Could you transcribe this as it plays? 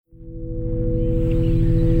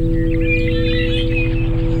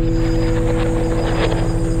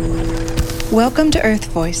Welcome to Earth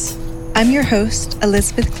Voice. I'm your host,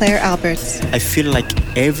 Elizabeth Clare Alberts. I feel like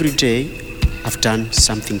every day I've done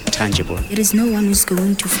something tangible. There is no one who's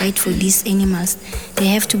going to fight for these animals. They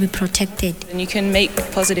have to be protected. And you can make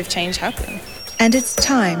positive change happen. And it's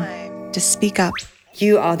time to speak up.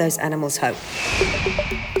 You are those animals' hope.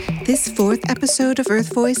 This fourth episode of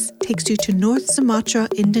Earth Voice takes you to North Sumatra,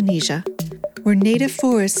 Indonesia, where native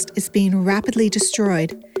forest is being rapidly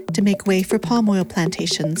destroyed to make way for palm oil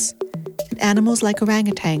plantations, and animals like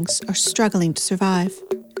orangutans are struggling to survive.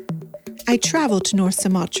 I traveled to North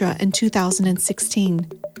Sumatra in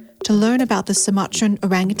 2016 to learn about the Sumatran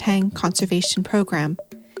Orangutan Conservation Program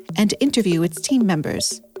and to interview its team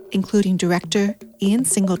members, including Director Ian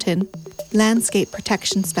Singleton, Landscape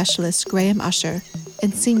Protection Specialist Graham Usher,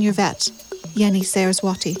 and Senior Vet Yenny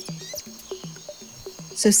Saraswati.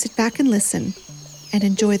 So sit back and listen and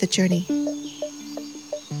enjoy the journey.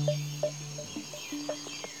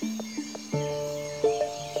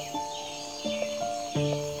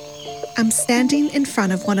 I'm standing in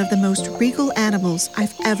front of one of the most regal animals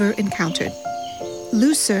I've ever encountered.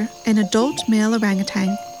 Lucer, an adult male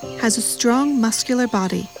orangutan, has a strong muscular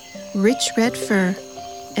body, rich red fur,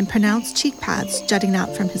 and pronounced cheek pads jutting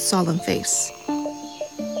out from his solemn face.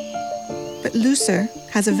 But Lucer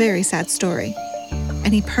has a very sad story,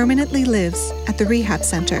 and he permanently lives at the rehab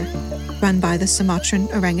center run by the Sumatran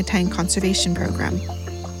Orangutan Conservation Program,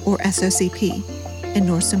 or SOCP, in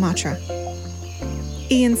North Sumatra.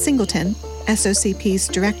 Ian Singleton, SOCP's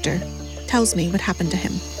director, tells me what happened to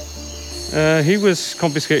him. He was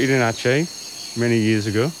confiscated in Aceh many years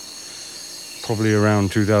ago, probably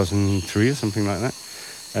around 2003 or something like that.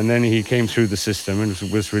 And then he came through the system and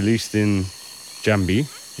was released in Jambi,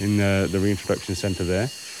 in the reintroduction centre there.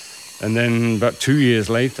 And then about 2 years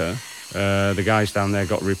later, the guys down there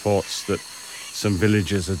got reports that some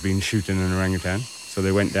villagers had been shooting an orangutan. So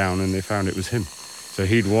they went down and they found it was him. So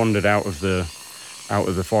he'd wandered out of the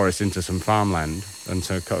forest into some farmland, and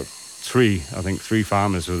so three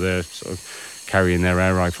farmers were there sort of carrying their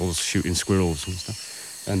air rifles, shooting squirrels and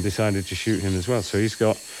stuff, and decided to shoot him as well. So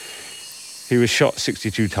he was shot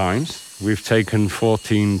 62 times. We've taken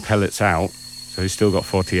 14 pellets out, so he's still got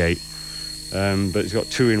 48, but he's got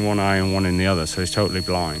 2 in one eye and 1 in the other, so he's totally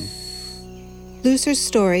blind. Lucer's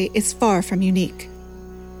story is far from unique.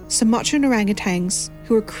 Sumatran orangutans,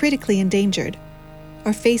 who are critically endangered,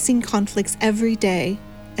 are facing conflicts every day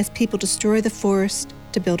as people destroy the forest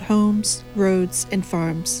to build homes, roads, and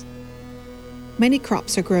farms. Many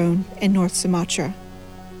crops are grown in North Sumatra,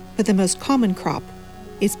 but the most common crop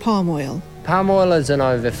is palm oil. Palm oil is in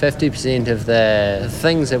over 50% of the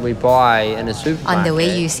things that we buy in a supermarket. On the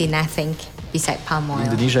way, you see nothing besides palm oil.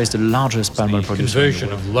 Indonesia is the largest palm oil producer.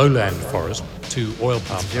 Conversion of lowland forest to oil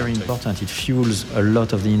palm. It's very important. It fuels a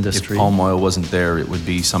lot of the industry. If palm oil wasn't there, it would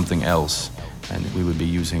be something else, and we would be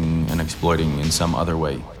using and exploiting in some other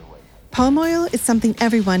way. Palm oil is something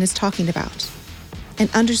everyone is talking about, and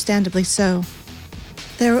understandably so.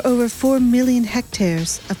 There are over 4 million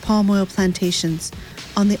hectares of palm oil plantations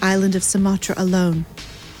on the island of Sumatra alone,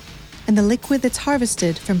 and the liquid that's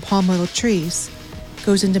harvested from palm oil trees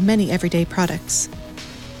goes into many everyday products.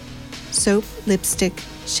 Soap, lipstick,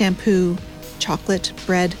 shampoo, chocolate,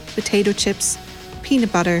 bread, potato chips,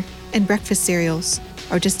 peanut butter, and breakfast cereals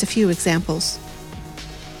are just a few examples.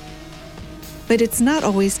 But it's not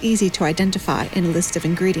always easy to identify in a list of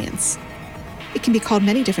ingredients. It can be called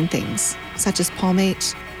many different things, such as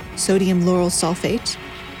palmate, sodium lauryl sulfate,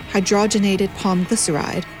 hydrogenated palm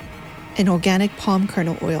glyceride, and organic palm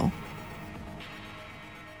kernel oil.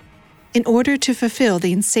 In order to fulfill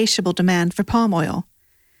the insatiable demand for palm oil,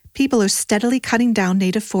 people are steadily cutting down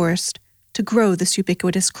native forest to grow this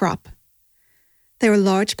ubiquitous crop. There are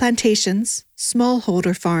large plantations,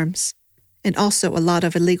 smallholder farms, and also a lot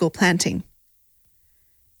of illegal planting.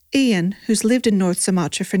 Ian, who's lived in North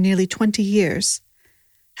Sumatra for nearly 20 years,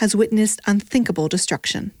 has witnessed unthinkable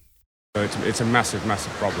destruction. It's a massive,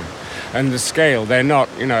 massive problem. And the scale, they're not,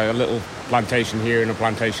 a little plantation here and a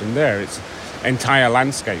plantation there. It's entire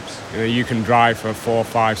landscapes. You can drive for 4,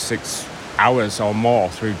 5, 6 hours or more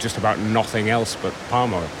through just about nothing else but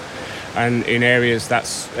palm oil. And in areas that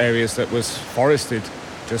was forested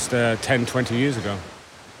just 10, 20 years ago.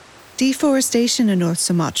 Deforestation in North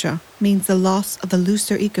Sumatra means the loss of the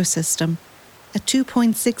Lucer ecosystem, a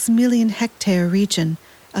 2.6 million hectare region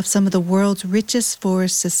of some of the world's richest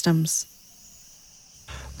forest systems.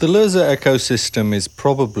 The Lucer ecosystem is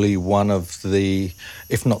probably one of the,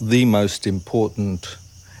 if not the most important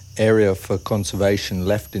area for conservation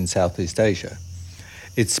left in Southeast Asia.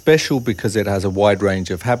 It's special because it has a wide range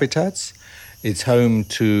of habitats. It's home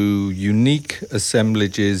to unique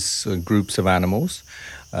assemblages, groups of animals.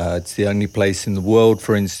 It's the only place in the world,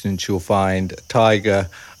 for instance, you'll find tiger,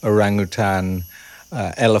 orangutan,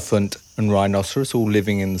 elephant and rhinoceros all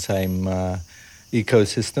living in the same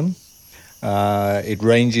ecosystem. It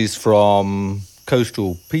ranges from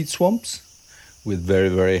coastal peat swamps with very,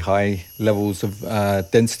 very high levels of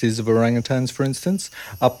densities of orangutans, for instance,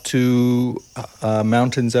 up to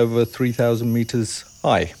mountains over 3,000 meters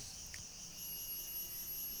high.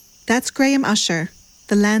 That's Graham Usher,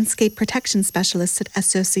 the landscape protection specialist at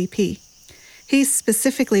SOCP. He's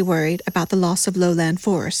specifically worried about the loss of lowland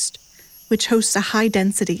forest, which hosts a high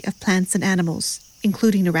density of plants and animals,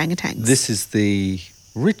 including orangutans. This is the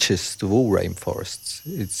richest of all rainforests.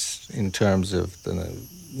 It's in terms of the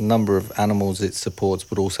number of animals it supports,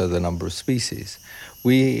 but also the number of species.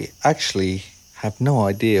 We actually have no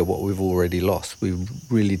idea what we've already lost. We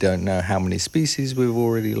really don't know how many species we've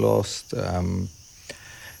already lost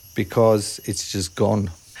because it's just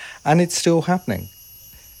gone. And it's still happening.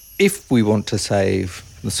 If we want to save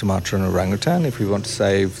the Sumatran orangutan, if we want to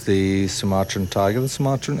save the Sumatran tiger, the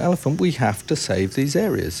Sumatran elephant, we have to save these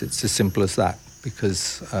areas. It's as simple as that,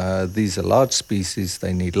 because these are large species,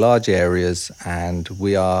 they need large areas, and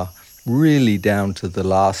we are really down to the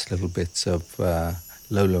last little bits of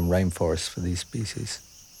lowland rainforest for these species.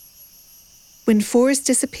 When forest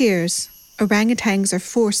disappears, orangutans are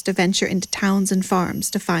forced to venture into towns and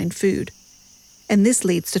farms to find food, and this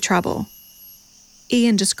leads to trouble.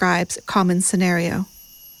 Ian describes a common scenario.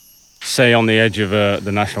 Say on the edge of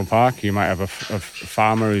the national park, you might have a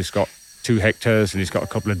farmer who's got 2 hectares and he's got a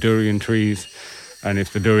couple of durian trees, and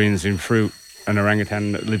if the durian's in fruit, an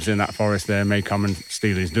orangutan that lives in that forest there may come and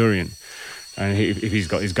steal his durian. And if he's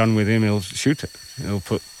got his gun with him, he'll shoot it. He'll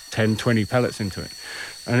put 10, 20 pellets into it,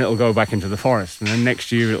 and it'll go back into the forest. And then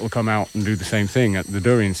next year it'll come out and do the same thing at the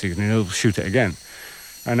durian season, and he'll shoot it again.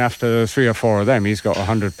 And after 3 or 4 of them, he's got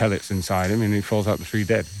 100 pellets inside him, and he falls out the tree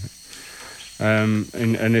dead.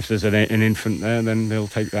 And if there's an infant there, then they'll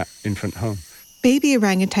take that infant home. Baby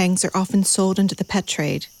orangutans are often sold into the pet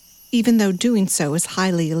trade, even though doing so is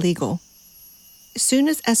highly illegal. As soon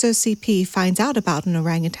as SOCP finds out about an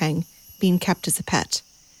orangutan being kept as a pet,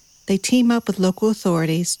 they team up with local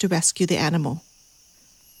authorities to rescue the animal.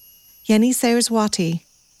 Yeni Saraswati,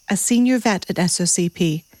 a senior vet at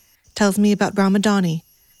SOCP, tells me about Ramadani,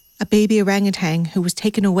 a baby orangutan who was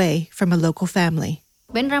taken away from a local family.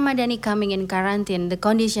 When Ramadani coming in quarantine, the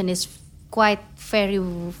condition is quite very,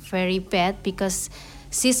 very bad because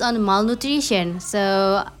she's on malnutrition.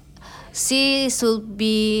 So she should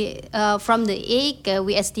be, from the egg,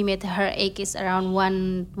 we estimate her egg is around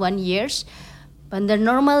one year. But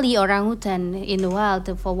normally orangutan in the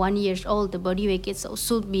wild, for 1 year old, the body weight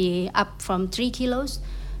should be up from 3 kilos.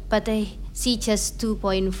 But she just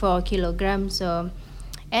 2.4 kilograms. So,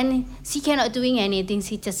 and she cannot doing anything.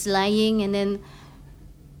 She just lying, and then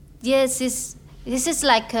yes, this is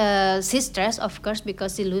like stress, of course,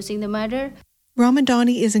 because she's losing the mother.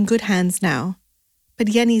 Ramadani is in good hands now, but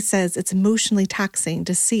Yeni says it's emotionally taxing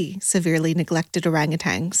to see severely neglected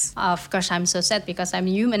orangutans. Of course, I'm so sad because I'm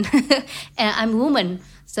human and I'm woman.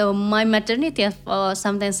 So my maternity,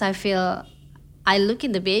 sometimes I look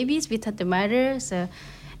in the babies without the mother. So,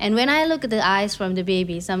 and when I look at the eyes from the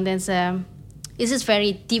baby, sometimes this is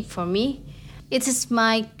very deep for me. It is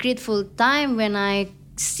my grateful time when I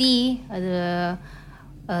see the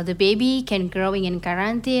baby can growing in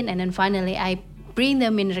quarantine, and then finally I bring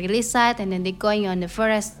them in release site, and then they're going on the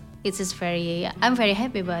forest. It's just I'm very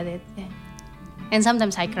happy about it. Yeah. And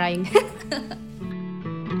sometimes I crying.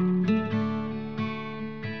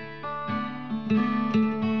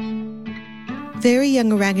 Very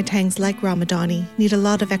young orangutans like Ramadani need a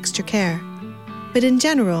lot of extra care. But in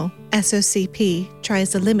general, SOCP tries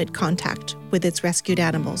to limit contact with its rescued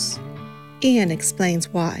animals. Ian explains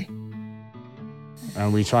why.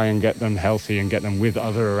 And we try and get them healthy and get them with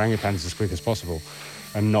other orangutans as quick as possible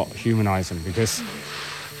and not humanize them, because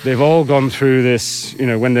they've all gone through this,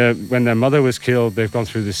 when their mother was killed, they've gone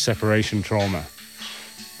through this separation trauma.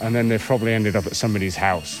 And then they've probably ended up at somebody's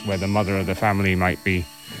house where the mother of the family maybe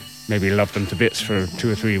loved them to bits for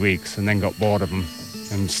 2 or 3 weeks and then got bored of them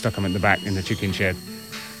and stuck them at the back in the chicken shed.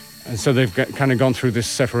 And so they've kind of gone through this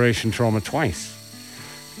separation trauma twice.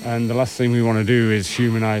 And the last thing we want to do is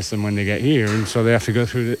humanize them when they get here, and so they have to go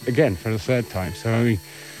through it again for the 3rd time. So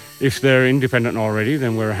if they're independent already,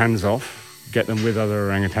 then we're hands off, get them with other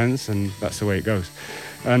orangutans, and that's the way it goes.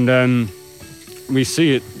 And we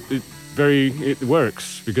see it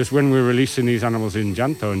works, because when we're releasing these animals in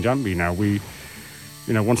Janto and Jambi now,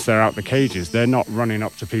 once they're out the cages, they're not running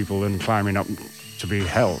up to people and climbing up to be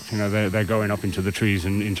held. They're going up into the trees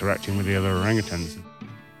and interacting with the other orangutans.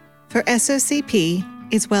 For SOCP,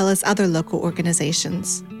 as well as other local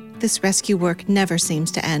organizations. This rescue work never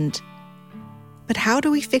seems to end. But how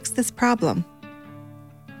do we fix this problem?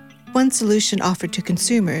 One solution offered to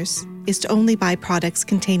consumers is to only buy products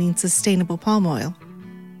containing sustainable palm oil.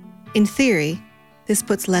 In theory, this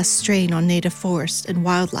puts less strain on native forests and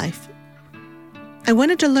wildlife. I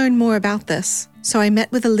wanted to learn more about this, so I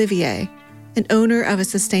met with Olivier, an owner of a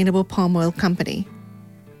sustainable palm oil company.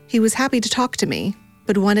 He was happy to talk to me,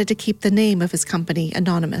 but wanted to keep the name of his company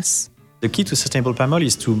anonymous. The key to sustainable palm oil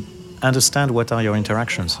is to understand what are your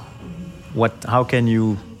interactions. How can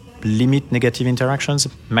you limit negative interactions,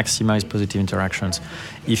 maximize positive interactions?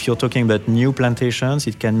 If you're talking about new plantations,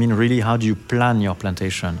 it can mean really how do you plan your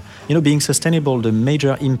plantation? Being sustainable, the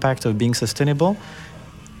major impact of being sustainable,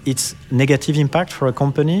 it's negative impact for a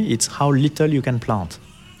company, it's how little you can plant.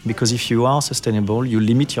 Because if you are sustainable, you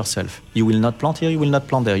limit yourself. You will not plant here, you will not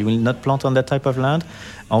plant there, you will not plant on that type of land,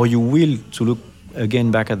 or you will, to look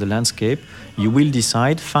again back at the landscape, you will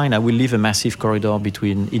decide, fine, I will leave a massive corridor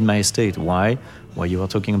in my estate. Why? Well, you are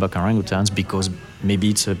talking about orangutans because maybe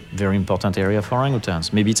it's a very important area for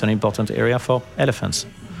orangutans. Maybe it's an important area for elephants.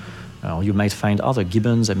 Or you might find other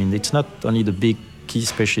gibbons. It's not only the big key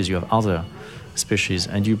species, you have other species.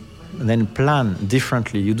 And you then plan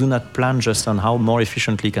differently. You do not plan just on how more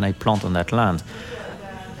efficiently can I plant on that land.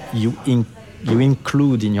 You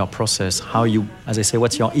include in your process how you, as I say,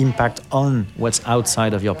 what's your impact on what's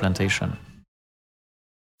outside of your plantation.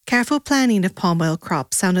 Careful planning of palm oil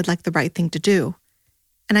crops sounded like the right thing to do,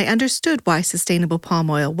 and I understood why sustainable palm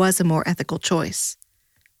oil was a more ethical choice.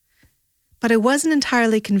 But I wasn't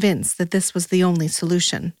entirely convinced that this was the only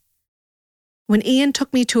solution. When Ian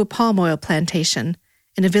took me to a palm oil plantation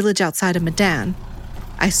in a village outside of Medan,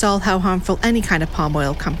 I saw how harmful any kind of palm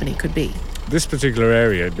oil company could be. This particular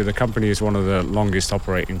area, the company is one of the longest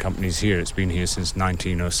operating companies here. It's been here since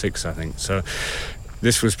 1906, I think. So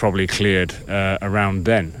this was probably cleared around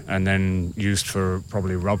then and then used for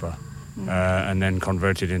probably rubber and then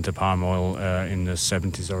converted into palm oil in the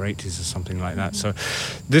 70s or 80s or something like that. So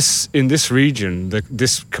in this region,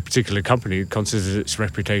 this particular company considers its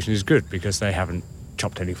reputation is good because they haven't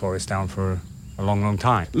chopped any forest down for a long, long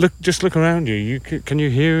time. Just look around you. Can you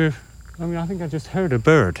hear? I think I just heard a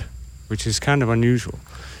bird, which is kind of unusual.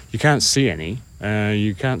 You can't see any.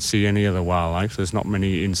 You can't see any other wildlife. There's not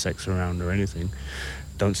many insects around or anything.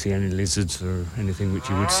 Don't see any lizards or anything which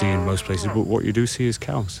you would see in most places. But what you do see is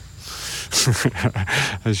cows,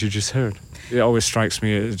 as you just heard. It always strikes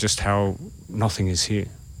me as just how nothing is here.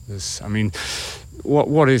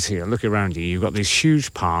 What is here? Look around you. You've got these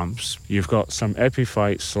huge palms. You've got some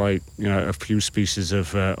epiphytes, like a few species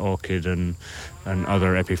of orchid and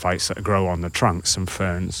other epiphytes that grow on the trunks, some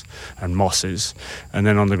ferns and mosses. And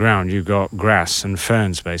then on the ground, you've got grass and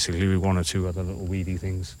ferns, basically, with one or two other little weedy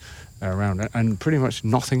things around it, and pretty much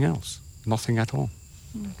nothing else, nothing at all.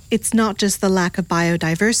 It's not just the lack of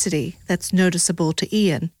biodiversity that's noticeable to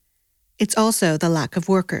Ian. It's also the lack of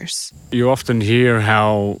workers. You often hear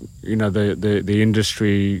how, the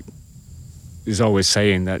industry is always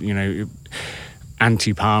saying that,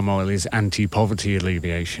 anti-palm oil is anti-poverty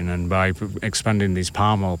alleviation, and by expanding these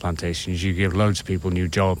palm oil plantations, you give loads of people new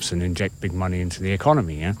jobs and inject big money into the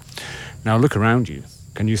economy, yeah? Now look around you.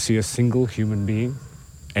 Can you see a single human being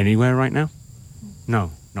anywhere right now?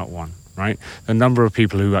 No, not one, right? The number of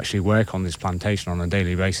people who actually work on this plantation on a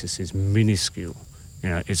daily basis is minuscule.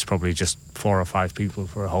 It's probably just 4 or 5 people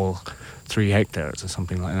for a whole 3 hectares or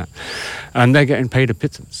something like that. And they're getting paid a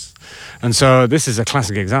pittance. And so this is a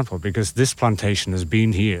classic example because this plantation has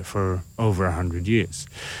been here for over 100 years.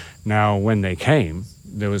 Now, when they came,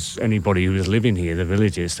 there was anybody who was living here, the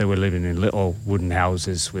villagers, they were living in little wooden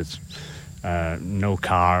houses with no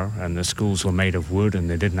car, and the schools were made of wood and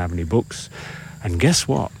they didn't have any books. And guess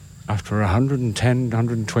what? After 110,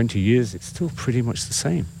 120 years, it's still pretty much the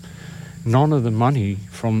same. None of the money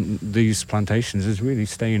from these plantations is really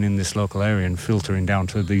staying in this local area and filtering down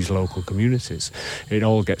to these local communities. It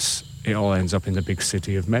all ends up in the big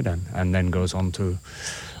city of Medan and then goes on to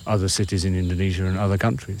other cities in Indonesia and other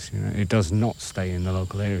countries. It does not stay in the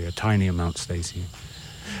local area. A tiny amount stays here.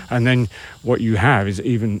 And then what you have is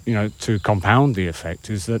even, to compound the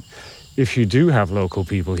effect, is that if you do have local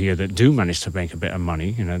people here that do manage to make a bit of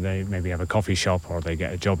money, they maybe have a coffee shop or they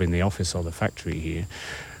get a job in the office or the factory here,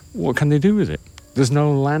 what can they do with it? There's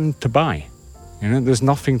no land to buy. There's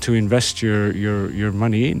nothing to invest your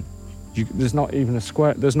money in. There's not even a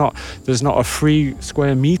square. There's not a free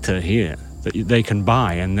square meter here that they can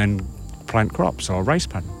buy and then plant crops or rice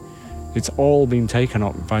paddy. It's all been taken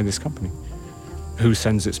up by this company, who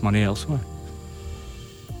sends its money elsewhere.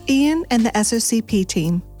 Ian and the SOCP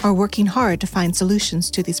team are working hard to find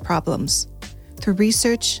solutions to these problems. through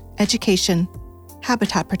research, education,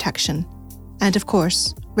 habitat protection, and of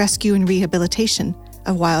course, rescue and rehabilitation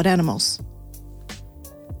of wild animals.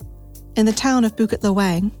 In the town of Bukit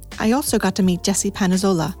Lawang, I also got to meet Jessie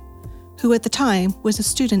Panizola, who at the time was a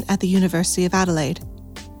student at the University of Adelaide.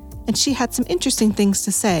 And she had some interesting things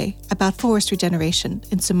to say about forest regeneration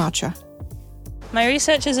in Sumatra. My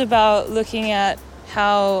research is about looking at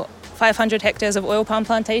how 500 hectares of oil palm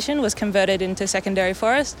plantation was converted into secondary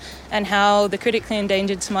forest and how the critically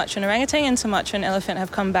endangered Sumatran orangutan and Sumatran elephant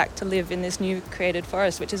have come back to live in this new created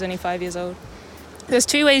forest, which is only 5 years old. There's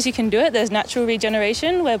two ways you can do it. There's natural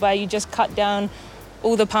regeneration, whereby you just cut down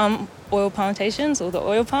all the palm oil plantations, all the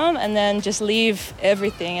oil palm, and then just leave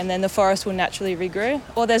everything, and then the forest will naturally regrow.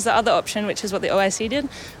 Or there's the other option, which is what the OIC did,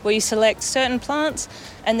 where you select certain plants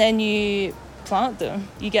and then you plant them.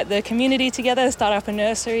 You get the community together, start up a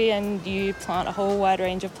nursery, and you plant a whole wide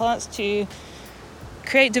range of plants to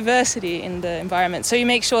create diversity in the environment. So you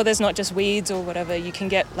make sure there's not just weeds or whatever. You can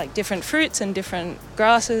get like different fruits and different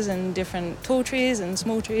grasses and different tall trees and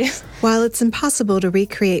small trees. While it's impossible to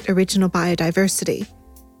recreate original biodiversity,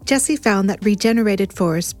 Jessie found that regenerated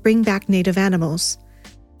forests bring back native animals.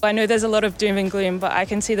 I know there's a lot of doom and gloom, but I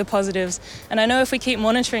can see the positives. And I know if we keep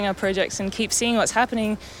monitoring our projects and keep seeing what's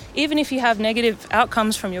happening, even if you have negative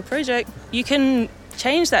outcomes from your project, you can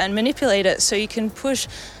change that and manipulate it so you can push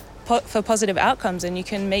for positive outcomes and you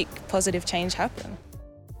can make positive change happen.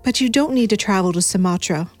 But you don't need to travel to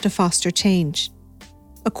Sumatra to foster change.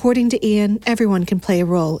 According to Ian, everyone can play a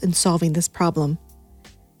role in solving this problem.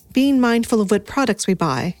 Being mindful of what products we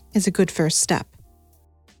buy is a good first step.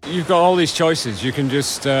 You've got all these choices. You can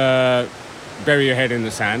just bury your head in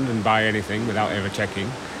the sand and buy anything without ever checking.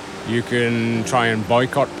 You can try and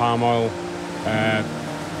boycott palm oil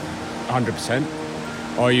 100%.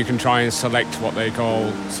 Or you can try and select what they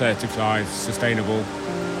call certified sustainable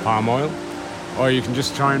palm oil. Or you can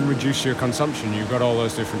just try and reduce your consumption. You've got all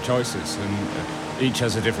those different choices, and each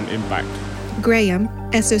has a different impact. Graham,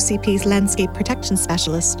 SOCP's landscape protection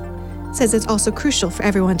specialist, says it's also crucial for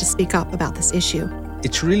everyone to speak up about this issue.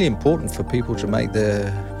 It's really important for people to make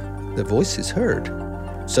their voices heard.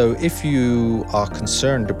 So if you are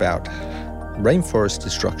concerned about rainforest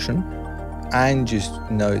destruction and you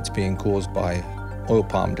know it's being caused by oil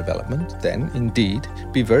palm development, then indeed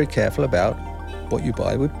be very careful about what you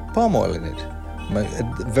buy with palm oil in it.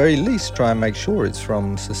 At the very least, try and make sure it's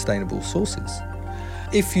from sustainable sources.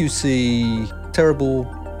 If you see terrible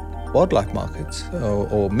wildlife markets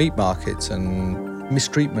or meat markets and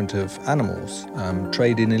mistreatment of animals,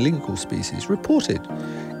 trade in illegal species, report it.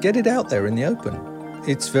 Get it out there in the open.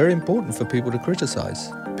 It's very important for people to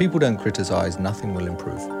criticize. People don't criticize, nothing will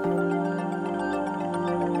improve.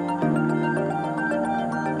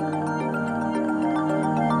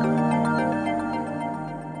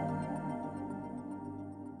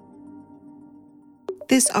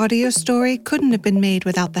 This audio story couldn't have been made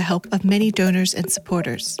without the help of many donors and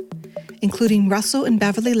supporters, including Russell and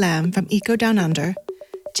Beverly Lamb from Eco Down Under,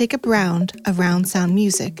 Jacob Round of Round Sound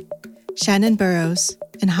Music, Shannon Burrows,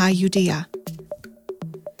 and Hi Udia.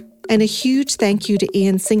 And a huge thank you to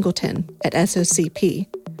Ian Singleton at SOCP,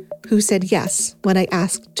 who said yes when I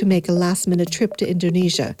asked to make a last-minute trip to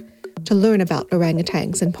Indonesia to learn about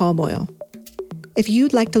orangutans and palm oil. If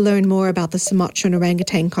you'd like to learn more about the Sumatran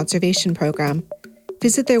Orangutan Conservation Program,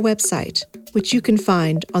 visit their website, which you can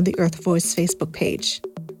find on the Earth Voice Facebook page.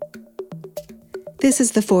 This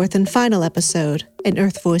is the fourth and final episode in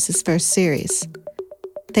Earth Voice's first series.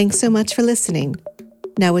 Thanks so much for listening.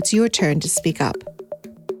 Now it's your turn to speak up.